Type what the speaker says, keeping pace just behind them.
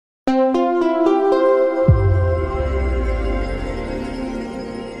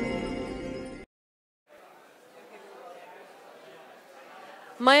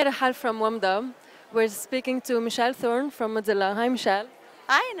Maya Rahal from Wamda. We're speaking to Michelle Thorne from Mozilla. Hi, Michelle.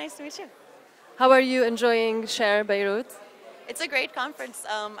 Hi, nice to meet you. How are you enjoying SHARE Beirut? It's a great conference.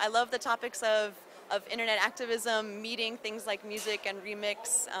 I love the topics of internet activism, meeting things like music and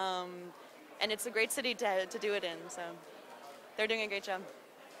remix, and it's a great city to do it in, so they're doing a great job.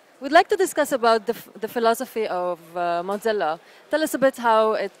 We'd like to discuss about the philosophy of Mozilla. Tell us a bit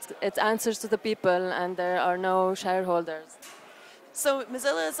how it answers to the people and there are no shareholders. So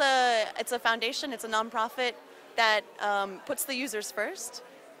Mozilla it's a foundation, it's a nonprofit that puts the users first.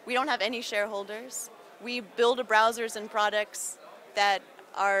 We don't have any shareholders. We build browsers and products that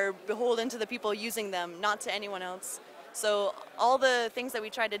are beholden to the people using them, not to anyone else. So all the things that we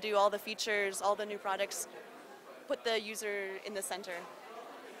try to do, all the features, all the new products, put the user in the center.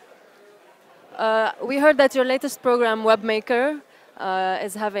 We heard that your latest program, WebMaker,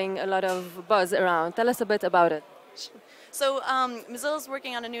 is having a lot of buzz around. Tell us a bit about it. So Mozilla is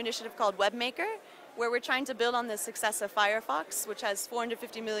working on a new initiative called WebMaker, where we're trying to build on the success of Firefox, which has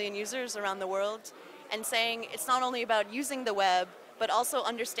 450 million users around the world, and saying it's not only about using the web, but also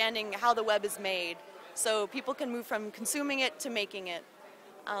understanding how the web is made, so people can move from consuming it to making it.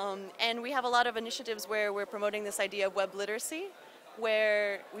 And we have a lot of initiatives where we're promoting this idea of web literacy,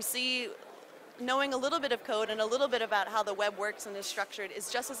 where we see knowing a little bit of code and a little bit about how the web works and is structured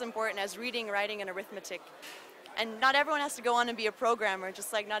is just as important as reading, writing, and arithmetic. And not everyone has to go on and be a programmer,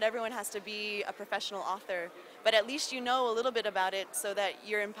 just like not everyone has to be a professional author. But at least you know a little bit about it so that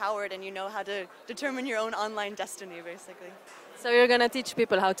you're empowered and you know how to determine your own online destiny, basically. So you're going to teach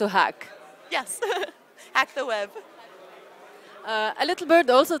people how to hack? Yes, hack the web. A little bird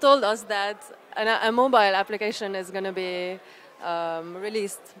also told us that a mobile application is going to be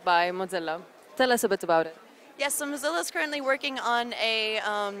released by Mozilla. Tell us a bit about it. Yes, so Mozilla is currently working on a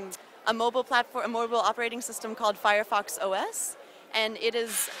mobile platform, a mobile operating system called Firefox OS, and it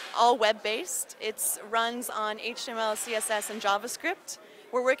is all web-based. It runs on HTML, CSS, and JavaScript.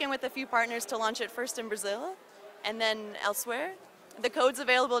 We're working with a few partners to launch it first in Brazil and then elsewhere. The code's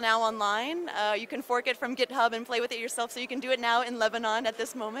available now online. You can fork it from GitHub and play with it yourself, so you can do it now in Lebanon at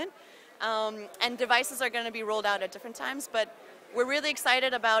this moment. And devices are going to be rolled out at different times, but we're really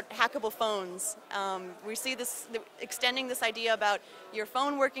excited about hackable phones. We see this extending this idea about your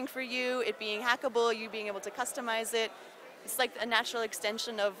phone working for you, it being hackable, you being able to customize it. It's like a natural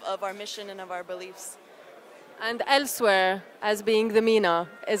extension of our mission and of our beliefs. And elsewhere, as being the MENA,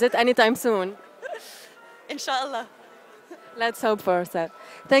 is it anytime soon? Inshallah. Let's hope for that.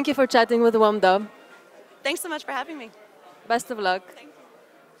 Thank you for chatting with Wamda. Thanks so much for having me. Best of luck. Thank you.